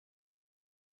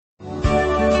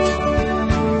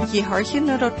Je hoort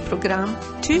naar het programma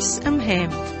Thuis im Heim.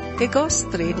 De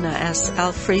gastredner is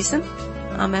Friesen.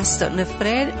 En is dat een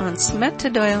vrede ons met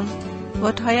te delen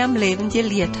wat hij am leven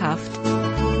geleerd heeft.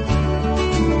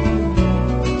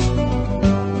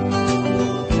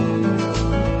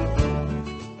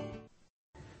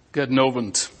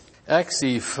 Goedenavond. Ik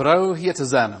zie vrouw hier te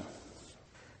zijn.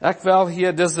 Ik wil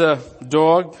hier deze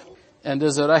dag en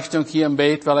deze richting hier een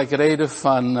beetje wil ik reden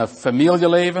van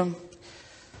familieleven,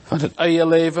 van het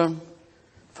eierleven,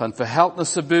 van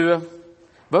verhältnissen bouwen.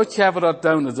 Wat je we dat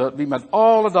doen, dat we met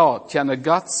alle dat kunnen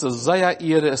God zo zeer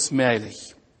ere is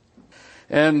mogelijk.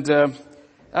 En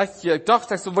ik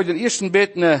dacht, ik wil je eerst een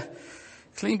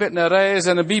klein beetje een reis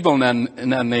en een Bijbel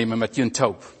nemen met je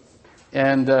top.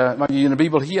 En wanneer je een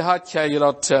Bijbel hier had, ga je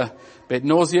dat beetje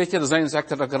nozeertje. Er zijn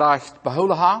zaken dat ik graag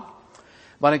behouden heb.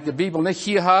 Wanneer ik de Bijbel niet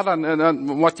hier had,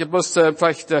 en wat je moest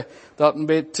vielleicht dat een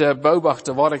beetje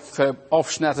beobachten, wat ik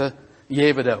afsnitten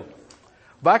geven doe.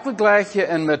 Maar ik wil gleich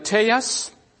in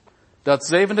Matthäus,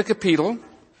 dat 7e kapitel,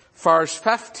 vers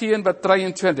 15 tot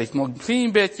 23. Ik moet een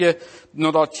klein beetje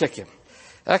naar dat checken.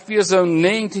 Ik weer zo'n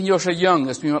 19 jaar jong,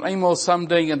 is mir eenmaal some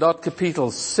dingen in dat kapitel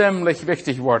ziemlich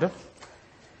wichtig worden.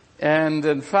 En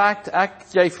in fact, ik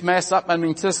geef meest op met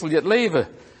mijn christelijk leven,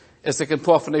 als ik een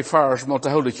paar van die vers moet te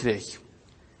houden kreeg.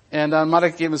 En dan moet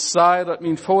ik even zeggen dat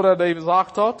mijn vader dat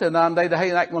gezegd had, en dan deed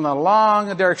hij echt een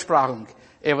lange durchspraking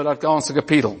over dat ganze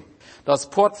kapitel. Dat is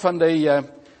part van de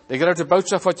grote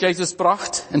boodschap wat Jezus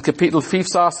bracht, in kapitel 5,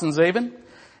 6 en 7.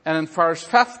 En in vers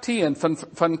 15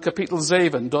 van kapitel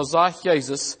 7, daar zegt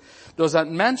Jezus, daar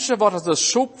zijn mensen wat het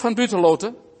schop van buiten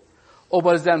laten,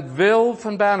 maar het zijn wil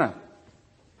van binnen.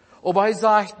 Aber hij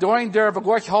zegt, daarin durven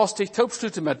we hastig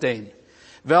opsluiten met deen.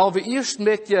 Wel we eerst een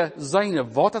beetje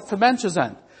zijn wat het voor mensen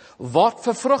zijn. Wat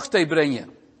voor vrucht die brengen.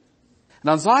 En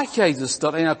dan zegt Jezus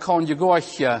dat een kan je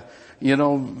gleich,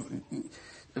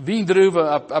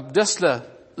 wiendruven op disselen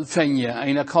vinden.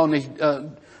 En dan kan niet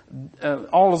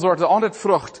alle soorten andere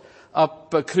vrucht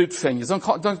op kruid vinden.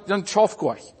 Dan schaf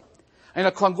gleich. En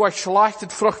dan kan gleich slechte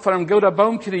vrucht van een goede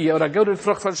boom krijgen, of een goede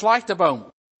vrucht van een slechte boom.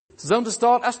 Zo'n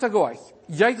staat is dat gleich.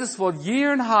 Jezus wil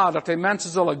jaren hebben dat die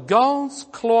mensen zullen ganz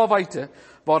klar weten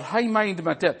wat hij meent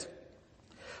met dit.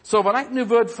 Zo, wat ik nu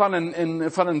word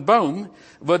van een boom,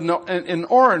 wordt een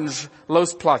orange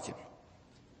losplaatje.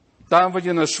 Dan word je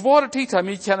een zware tijd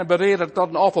hebben, je kunnen bereden dat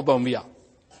een appelboom weer.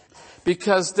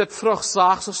 Because dit vrucht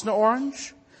zaagt als een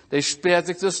orange, die speert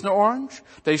zich als een orange,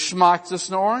 die smaakt als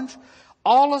een orange,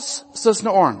 alles is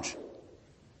een orange.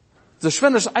 Dus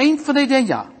wenn es een van die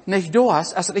dingen niet door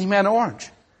is het niet meer een orange.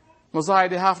 Maar zei,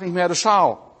 die heeft niet meer de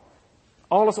schaal.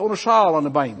 Alles ohne schaal aan de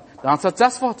been. Dan is het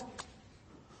dat wat.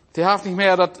 Die heeft niet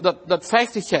meer dat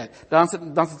vechtigheid. Dan is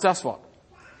het dat wat.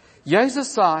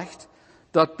 Jezus zegt,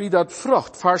 dat bij dat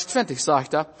vrucht, vers 20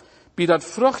 zegt dat, bij dat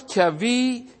vrucht kan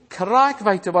wie kraak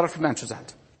weten wat het voor mensen zijn.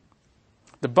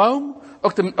 De boom,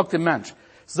 ook de mens.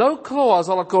 Zo klaar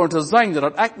zal het komen te zijn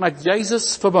dat ik met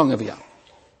Jezus verbonden werd.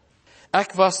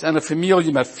 Ik was in een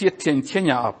familie met 14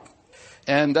 kinderen op.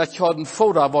 En ik had een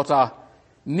vader wat er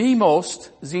niemals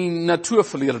zijn natuur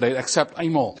verliezen deed, except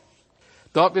eenmaal.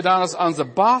 Dat we dan als onze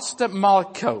beste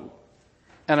melkkoe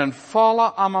en een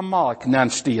volle arme melk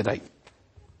nenstierde.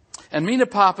 En mijn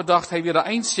papa dacht, hij weer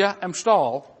eentje im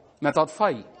stal met dat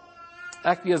vee.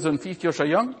 Ik was zo'n 5 jaar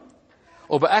jong,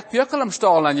 maar ik heb ook al im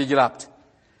stal aan je gegrapt.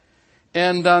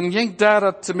 En dan ging daar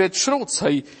het met schrots.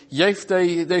 Hij geeft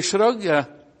die schroot,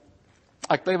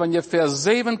 ik geloof ongeveer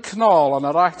 7 knal aan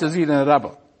de rechterzijde in de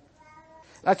ribben.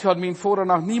 Dat had mijn vader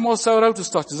nog niemals zo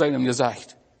rood te zijn hem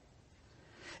gezegd.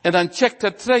 En dan checkt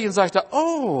hij terug en zegt,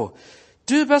 oh,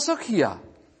 du bent ook hier.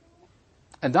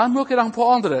 En dan moet ik nog een paar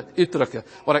andere uitdrukken,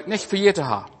 wat ik niet vergeten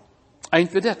heb.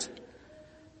 Eind voor dit.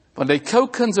 Want die kou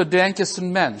kan zo denken als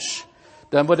een mens,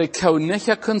 dan wordt die kou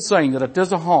niet kunnen zijn dat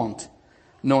deze hand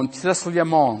naar een christelijke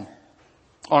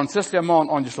man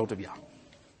aangesloten wordt.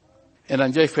 En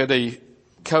dan geeft hij die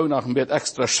kou nog een beetje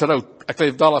extra schroot. Ik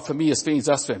geloof dat voor mij is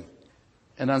 6.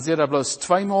 En dan zit hij bloos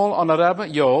 2 maal aan de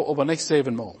ribben, ja, maar niet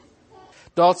 7 maal.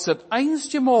 Dat is het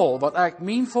enige maal wat ik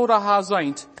mijn vader had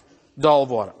zijn, dal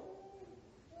worden.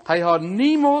 Hij had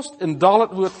niemals een dal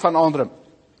het woord van anderen,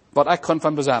 wat ik kon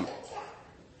van bezinnen.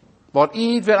 Wat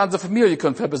iedereen aan de familie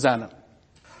kon van bezinnen.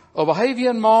 Maar hij was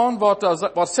een man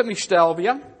wat ziemlich stil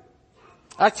was.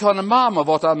 Ik had een mama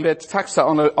wat met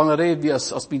faxen aan de reden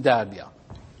was als mijn dad was.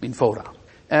 Mijn vader.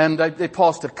 En die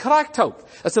paste kracht op.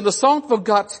 Het is interessant voor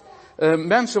God,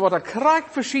 mensen wat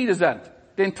kracht verschieden zijn,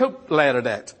 den top leren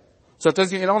dat. Zodat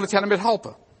je in anderen kan met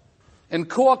helpen. In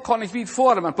koor kan ik niet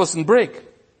voor met plus een brake.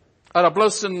 Of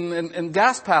plus een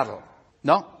gaspaddel.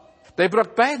 No. Die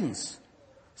gebruikt beidens.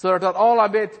 Zodat dat al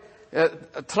een beetje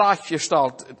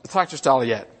traagje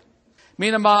jet.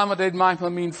 Mijn mama deed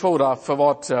manchmal mijn vader voor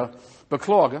wat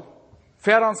beklagen.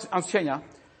 Ver aan Kenia,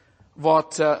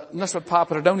 wat net wat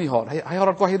papa er niet had. Hij had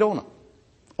het wat gedaan.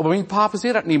 Maar mijn papa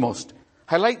zei dat niet moest.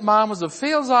 Hij lijkt mama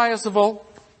zoveel zei als ze wil.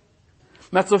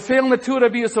 Met zoveel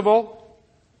natuur wie ze wil.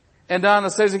 En dan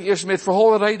zei zich eerst met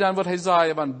verholen dan wat hij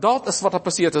zei, want dat is wat er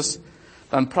passiert is.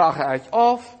 Dan praat hij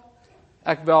af.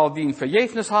 Ik wil die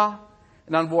verjefenis hebben.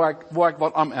 En dan word ik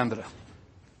wat aan änderen.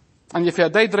 En je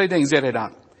die 3 dingen, zei hij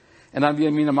dan. En dan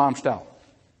weer mijn mama stel.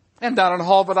 En dan een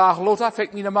halve dag later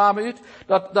fik mijn mama uit,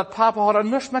 dat papa had er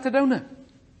niks met te doen.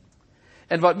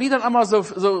 En wat mij dan allemaal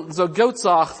zo goed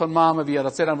zag van mama weer,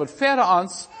 dat ze dan wat verder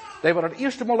ans, die wat het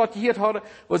eerste mal dat je hier hadden,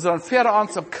 wat ze dan verder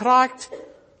ans op kraakt,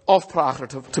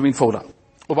 afpraten te mijn vader.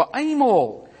 Maar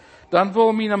eenmaal, dan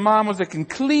wil mijn mama zich een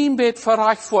klein beetje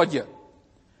verrecht voor je.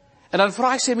 En dan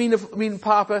vraagt ze mijn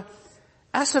papa,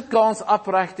 is het ganz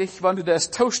oprechtig, wanneer du das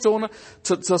toestonen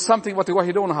to something wat du wat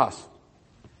gedaan hast?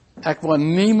 Ik wil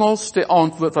niemals de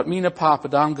antwoord wat mijn papa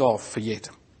dan gaf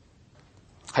vergeten.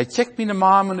 Hij kijkt mijn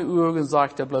mama in de ogen en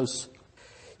zegt er bloos,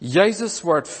 Jezus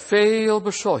wordt veel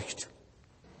beschuldigd.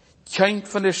 Geen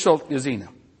van de schuld gezien.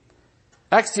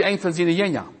 Ik zie een van zijn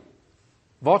jenja.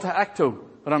 Wat hij ik toe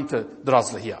om te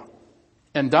drasselen hier.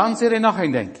 En dan zei hij nog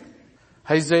een ding.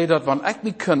 Hij zei dat wanneer ik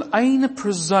me kan een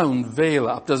persoon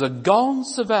wählen op deze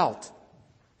ganze wereld,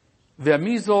 wer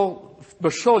mij zal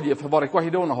beschuldigen voor wat ik wat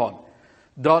gedaan heb,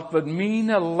 dat wordt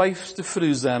mijn liefste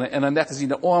vrouw zijn en dat is in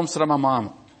de armste van mijn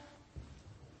mama.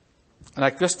 En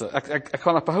ik wist het, ik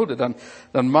kan het behouden.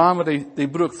 Dan mama die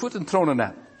broek voet en tronen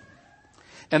net.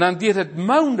 En dan deed het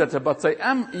maanden dat zij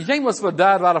jij was wat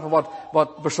daar waren voor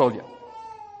wat beschuldigen.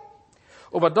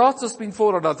 Maar dat is mijn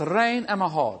vader dat rein en mijn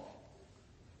hart.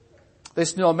 Dat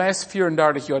is nu al meest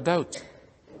 34 jaar dood.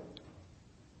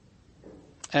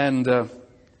 En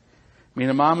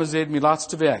mijn mama zei mijn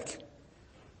laatste werk.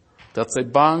 Dat zij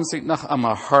bang zich nog aan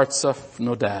mijn hart af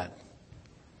naar dad.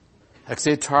 Ik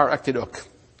zei het haar, ik dit ook.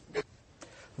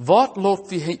 Wat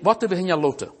doen we hier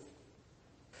loten?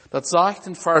 Dat zegt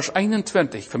in vers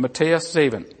 21 van Matthäus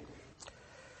 7.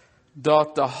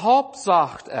 Dat de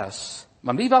Hauptsache is,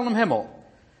 maar niet wel im Himmel.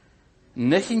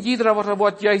 Niet in iedereen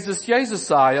wat Jezus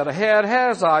zei, of de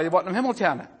Heer zei, wat im Himmel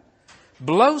kennen.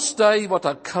 Bloos die wat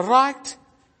er krijgt,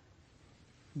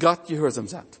 God gehoorzaam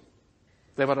zijn.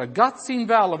 Die wat er God zien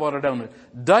willen, wat er doen,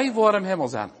 die worden im Himmel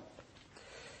zijn.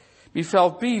 Wie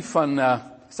valt bij van,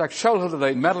 zeg schoolhulde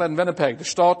in Madeline, Winnipeg, de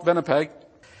stad Winnipeg.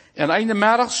 En een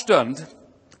middagstund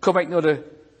kom ik naar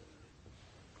de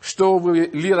stoel waar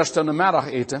leerders de middag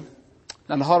eten.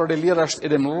 Dan hadden de leerders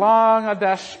in een lange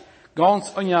dash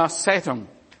ganz een Zeitung.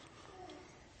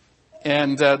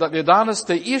 En dat weer dan is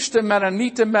de eerste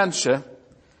Mennonieten mensen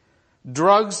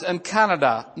drugs in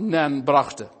Canada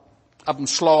brachten. Op een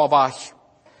slauwe weg.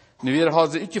 Nu weer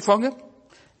hadden ze uitgevangen.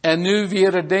 En nu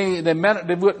weer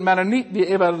de woord Mennoniet die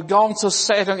even de ganze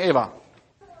Zeitung even.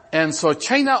 En zo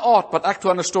China ort wat ik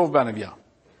aan de stof ben weer.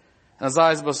 En dan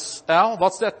zei ze,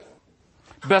 wat is dat?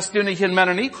 Best u niet een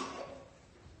Mennoniet?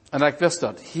 En ik wist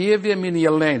dat. Hier weer mijn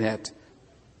alleenheid.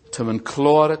 Te een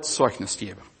klare zeugnis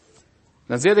geven.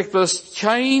 Dan zei ik dus,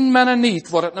 geen Mennoniet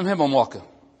wordt het naar hemel maken.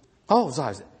 Oh,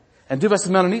 zei ze. En du bent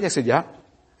een Mennoniet? Ik zei, ja.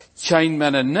 Geen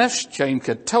Mennonist, geen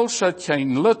Katholische,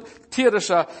 geen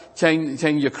Lutherische,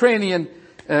 geen Ukrainian,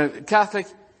 Catholic.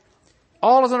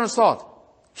 Alles in een staat.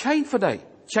 Geen voor die.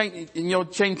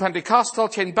 Geen Pentecostal,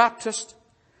 geen Baptist.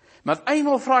 Maar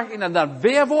eenmaal vraag ik en dan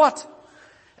weer wat.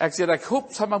 Ik zei, ik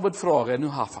hoop dat men moet vragen en nu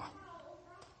hafa.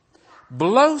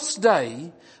 Bloos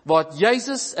die wat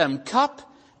Jezus in kap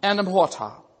en in hart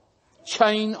had.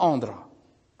 Geen andere.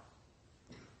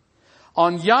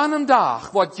 Aan jenem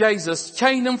dag wat Jezus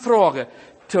geen vragen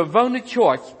te wonen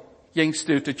kerk, gingst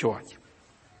u de kerk.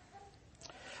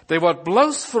 Die wordt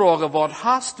bloos vragen, wat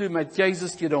hast u met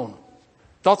Jezus gedaan?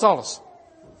 Dat is alles.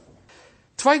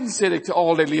 Tweitens zei ik te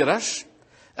al die leerders,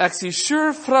 ik zie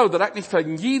sure vrouw dat ik niet van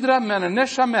iedere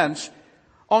Mennonische mens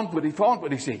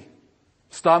verantwoordelijk zie.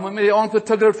 Staan we met die antwoord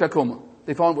te durven komen.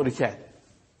 Die verantwoordelijkheid.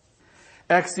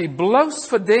 Ik zie bloos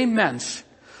voor die mens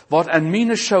wat aan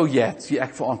mijn show jet, zie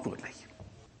ik verantwoordelijk.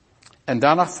 En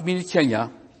daarna familie Kenia,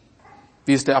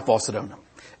 wie is de afwassen doen.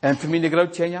 En familie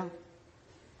Groot Kenia,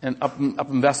 en op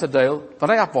een westerdeel van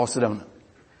die afwassen doen.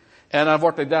 En dan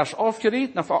wordt hij daar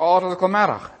afgeriet, dan verandert het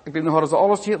middag. Ik denk, nu hadden ze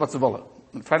alles hier wat ze willen.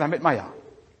 Vrijdag met mij, ja.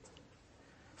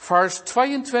 Vers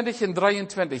 22 en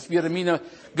 23, weer mijn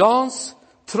gans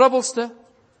troubleste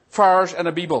vers in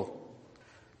de Bijbel.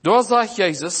 Daar zegt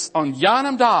Jezus, aan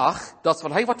jenem dag, dat is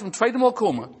wat hij wat om tweede maal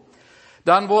komen,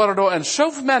 dan worden er een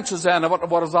zoveel mensen zijn, wat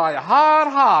worden zeggen,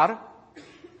 haar,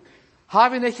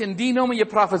 Habe ich nicht in die Nummer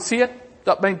geprophezeit?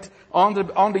 Dat meint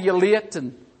andere geleerd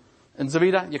en zo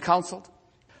wieder, gecounselt.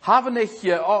 Habe nicht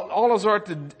alle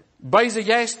soorten bijze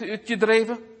geesten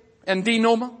uitgedreven in die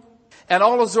nummer? En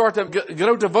alle soorten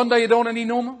grote wunder gedaan in die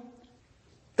nummer?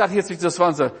 Dat heeft zich dus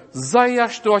van ze zeer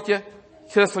stortje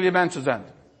christelijke mensen zijn.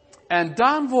 En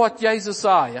dan wordt Jezus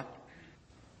zeggen,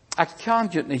 ik kan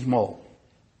je het niet meer.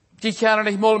 Je kan er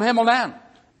niet meer om hemel aan.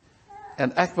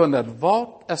 En ik ben dat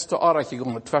woord is te aardig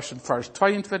gegaan tussen vers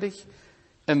 22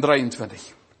 en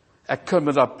 23. Ik kan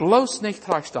me dat bloos niet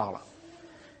terugstellen.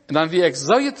 En dan wie ik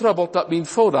zo getroubled dat mijn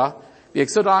vader, wie ik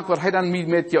zo dank wat hij dan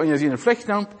met je in zijn vlucht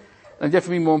neemt, dan geef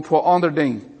ik me een paar andere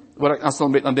dingen, waar ik nog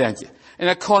met aan denk. En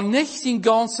ik kan niet zijn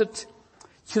ganse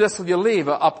christelijke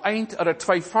leven op 1 of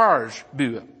 2 vers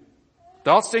bouwen.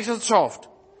 Dat is het schaft.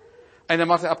 En dan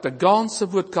moet hij op de ganze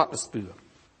woord Gottes bouwen.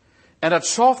 En dat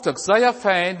schaft ook zeer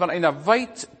fijn, want einer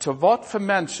weet te wat voor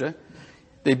mensen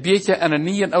die beetje in het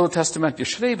Nieuwe en Oude Testament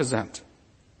geschreven zijn.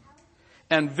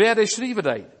 En wer die schreven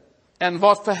deed. En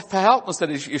wat voor verhältnis dat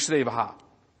is geschreven had.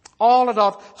 Alle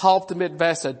dat helpt met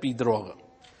wijsheid bijdragen.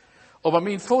 Maar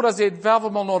mijn vader zei wel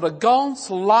maar naar de ganz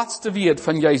laatste woord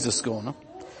van Jezus gaan.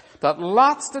 Dat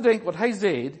laatste ding wat hij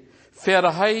zei,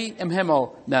 verder hij im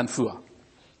hemel naar voor.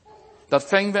 Dat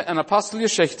vingen we in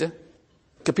Apostelgeschichte,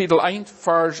 kapitel 1,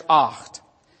 vers 8.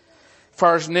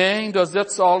 Vers 9, daar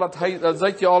zit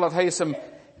je al dat hij is hem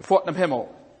voort naar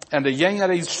hemel. En de jongen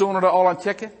die stonden er al aan het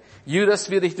kijken. Judas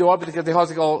weer ik door, die had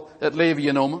zich al het leven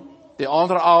genomen. De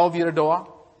andere al weer door.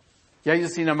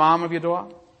 Jezus zijn mama weer door.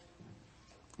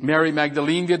 Mary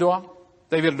Magdalene weer door.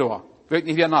 Die weer door. Weet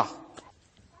niet weer nog.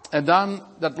 En dan,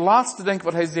 dat laatste denk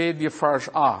wat hij zei weer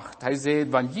vers 8. Hij zei,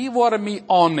 wanneer je worden mij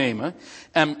aannemen,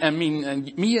 en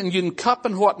mij in je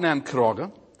kappen hoort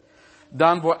aankrijgen,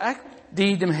 dan word ik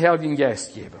die dem Heiligen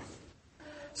Geest geven.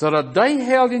 Zodat die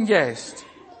Heiligen Geest,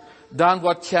 dan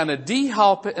wordt kunnen die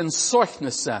helpen in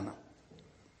Zeugnis zijn.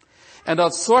 En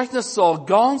dat Zeugnis zal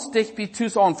ganz dicht bij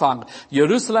thuis aanvangen.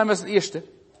 Jeruzalem is het eerste.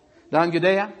 Dan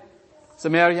Judea,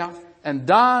 Samaria. En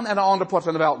dan in de andere poort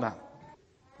van de wereld naar.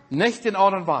 Niet in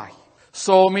andere weg.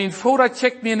 Zo mijn vader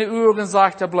kijkt me in de ogen en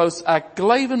zegt bloos, ik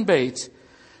geloof en weet,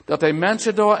 dat die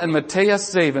mensen daar in Matthäus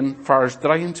 7, vers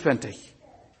 23.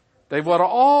 Die worden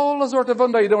alle soorten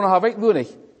wunder gedaan, dat weet ik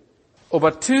niet.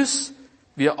 Maar thuis,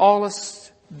 weer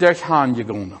alles durchgaan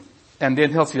gegaan. En dan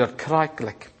hield hij dat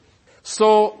krijgelijk.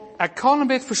 Zo, ik kan een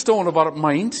beetje verstaan wat het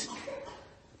meint,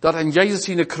 dat in Jezus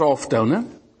in de kracht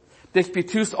doen, dich bij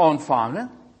thuis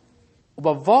aanvangen.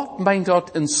 Maar wat meint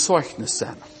dat in Zeugnis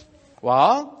zijn?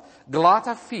 Wel,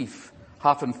 Galater 5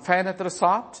 heeft een fijn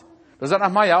recept. Dat is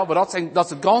nog mij, maar dat is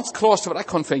het ganz klaarste wat ik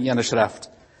kan vinden in de schrift.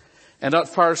 En dat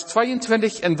vers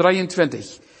 22 en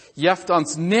 23. Je hebt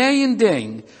ons een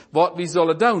ding wat we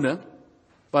zullen doen,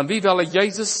 want we willen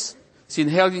Jezus zijn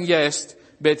Heilige Geest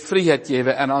met vrijheid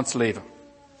geven in ons leven.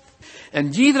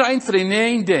 En iedereen voor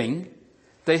een ding,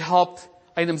 die helpt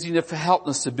einem zijn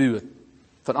verhältnis te bouwen.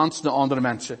 Van ons naar andere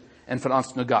mensen en van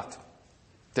ons naar God.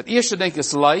 Het eerste ding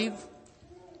is lief,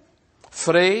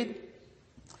 vrede,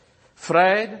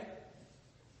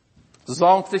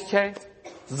 zachtheid,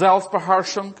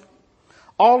 zelfbeheersing.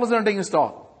 Alle zijn dingen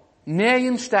staan. Nee,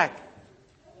 een stek.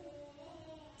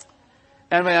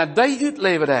 En wanneer die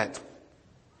uitleven heeft,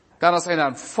 dan is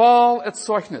een vol het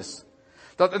zeugnis.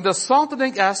 Dat interessante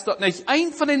ding is, dat niet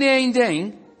één van die één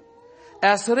ding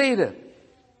is reden.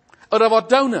 Of wat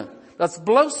doen. Dat is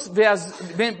bloos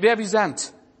waar we zijn.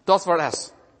 Dat is wat het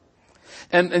is.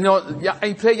 En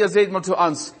een preker zei maar to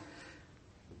ons,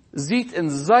 ziet een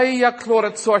zeer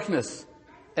klare zeugnis.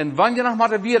 En wanneer je nog maar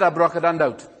de weer brokken dan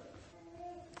dood.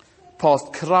 Past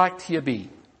krijgt hierbij.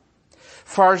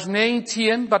 Vers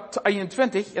 19 tot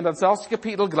 21 in datzelfde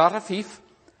kapitel, Galater 5.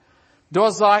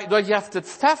 Daar heeft het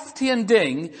 15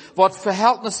 ding wat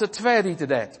verhältnissen twee rieten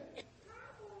deed.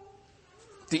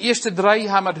 De eerste 3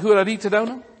 hebben met hoererie te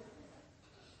doen.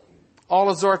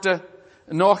 Alle soorten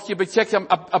nog je bekijken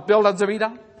op beelden en zo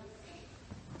wieder.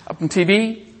 Op een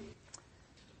tv.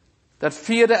 Dat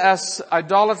vierde is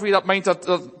idolatry, dat meent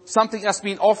dat something is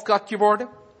being off God geworden.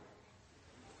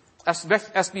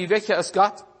 Es wie welche is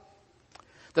God.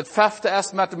 Dat vijfde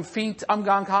is met een vriend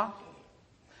omgang gaan.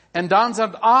 En dan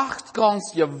zijn 8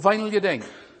 ganz geweinige dingen.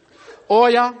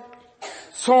 Oja,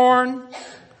 zorn,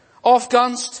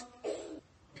 afgunst,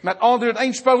 met anderen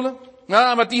einspoelen.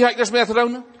 Ja, met die heb ik dus meer te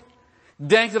doen.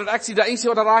 Denk dat ik zie de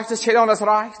enige wat reicht is, geen is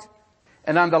reicht.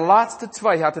 En dan de laatste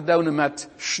 2 had te doen met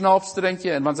schnaps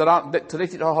drinken. En wanneer ze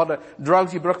terecht hadden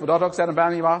drugs gebruikt, wat dat ook zijn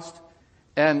bijna was.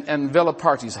 En willen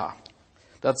parties hebben.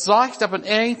 Dat zegt op een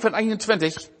 1 van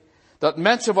 21, Dat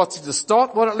mensen wat zich de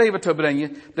staat worden het leven te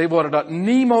brengen, die worden dat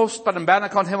niemals bij de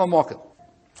binnenkant helemaal maken.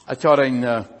 Ik had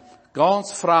een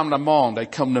ganz vreemde man, die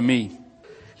kwam naar mij.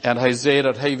 En hij zei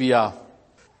dat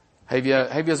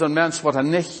hij zo'n mens wat hij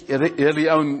niet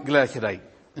religion gelijk deed.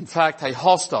 In fact, hij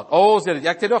haast dat. Oh, zei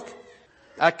hij, ik deed ook.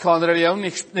 Ik kan religion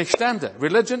niet standen.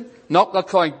 Religion? No, dat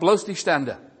kan ik bloos niet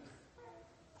standen.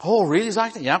 Oh, really, zei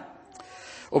hij? Ja.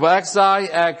 Maar ik zei,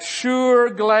 ik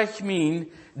sure gleich mijn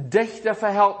dichte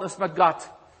verhältnis met God.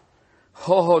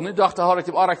 Oh, nu dacht had ik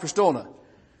hem erg verstonden.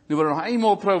 Nu wil ik nog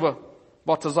eenmaal proberen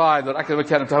wat te zeggen, dat ik het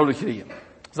weer te houden krijgen.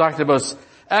 Zegt hij dus,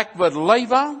 ik wil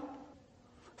leven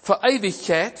voor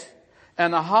eeuwigheid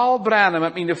en een haal brennen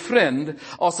met mijn vriend,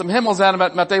 als ze hem hemel zijn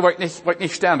met die wat ik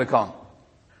niet standen kan.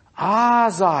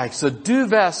 Ah, zei ik, zo du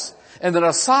west in de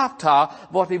recepta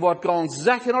wat hij wordt gaan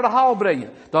zeggen naar de haal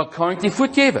brengen. Dat kan ik die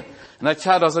voet geven. En ik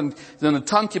ga dat een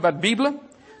tandje bij de Bijbel.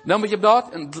 Dan moet je dat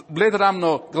en blader hem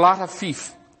naar Galaten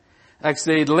 5. Ik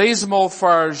zei, lees maar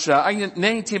vers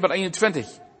 19 tot 21.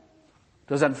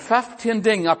 Er zijn 15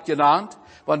 dingen op je hand,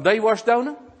 want die was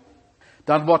doen,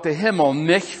 dan wordt de hemel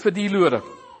niet voor die luren.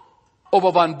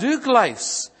 Maar wanneer du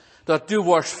gelijst, dat du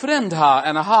was vriend ha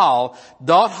en haal,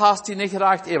 dat hast die niet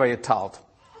recht eeuwig getaald.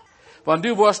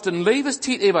 Wanneer du was een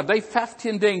levenstijd eeuwig, die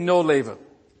 15 dingen no leven.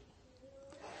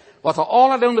 Wat er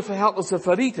allerlei de verhältnissen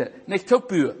verrieten, niet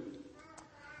toepuren.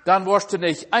 Dan was er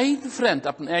niet één vriend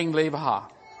op een eigen leven ha.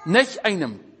 Niet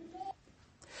één.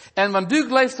 En wanneer du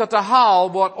gelijst dat de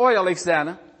haal wordt oorlijk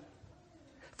zijn,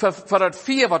 voor het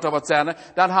vier wat er wat zijn,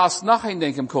 dan haast nog een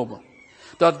ding komen.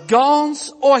 Dat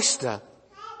ganz oosten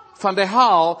van de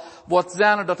haal wordt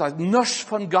zijn dat het niets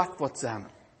van God wordt zijn.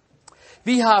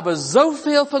 We hebben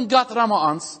zoveel van God rammen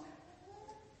ons,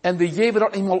 en we geven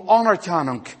dat eenmaal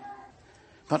anerkenning.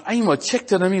 Want eenmaal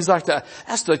checkte hij en sagte,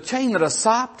 is er geen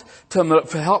recept te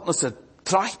verhältnissen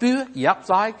terugburen? Ja,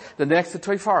 zei ik, de nächste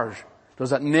 2 vers. Dat is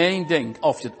dat 9 ding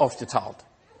afgeteld.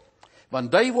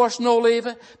 Want die was nou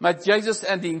leven met Jezus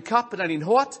en die kap en die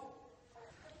hart,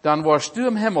 dan was du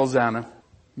im hemel zijn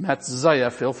met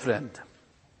zeer veel vrienden.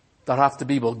 Daar heeft de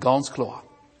Bijbel ganz klaar.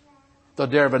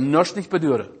 Dat durven we niets niet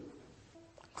beduren.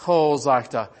 Oh,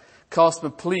 zegt hij, kannst me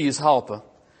please helpen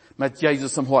met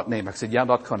Jezus im hart nemen? Ik zei, ja,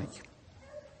 dat kan ik.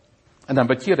 En dan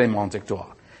bekeert een man zich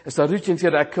door. Is dat Ruudje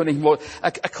zei, ik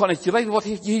kan niet gelezen wat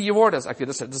hier je woord is. Ik zei,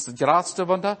 dat is het grootste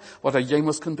wonder wat er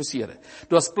jemals kan passeren.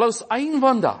 Er is bloos één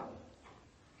wonder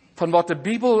van wat de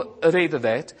Bijbel reden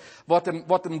deed, wat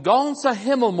de ganse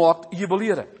hemel maakt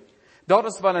jubileren. Dat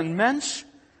is wanneer een mens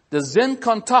de zin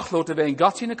kan tachloten bij een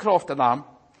God in de kracht naam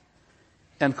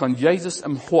en kan Jezus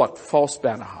hem hart vast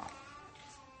bijna hebben.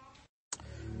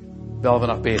 Wel we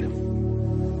nog beden.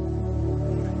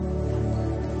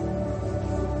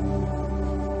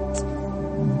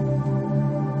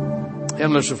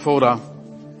 Himmlische Vader,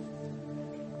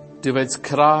 du weet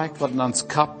krijg wat in ons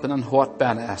kap en een hart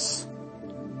bijna is.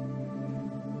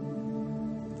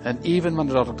 En even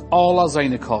wanneer dat alle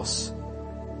zijn kost,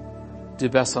 du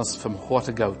best ons van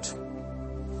harte goud.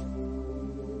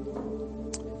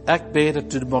 Ik bid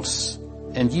dat du moest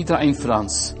in iedereen van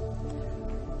ons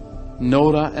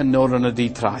nodig en nodig naar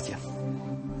die traatje.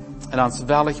 En ons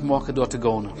wellig maken door te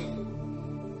gaan.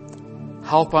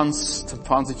 Help ons te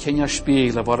van onze kinderen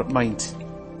spelen wat het meint.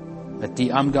 Met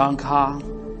die omgang gaan.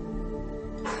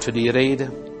 Te die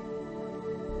reden.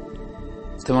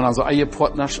 Te we onze eigen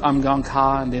partners omgang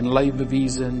gaan. Den leven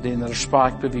bewijzen. Den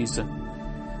respect bewijzen.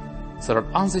 Zodat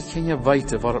onze kinderen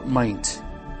weten wat het meint.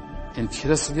 In het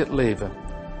christelijk leven.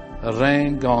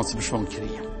 Rein ganse beschwung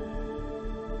krijgen.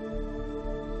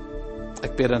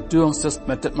 Ik bid dat u ons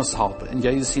met dit moest helpen. In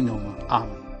Jezus' naam.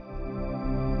 Amen.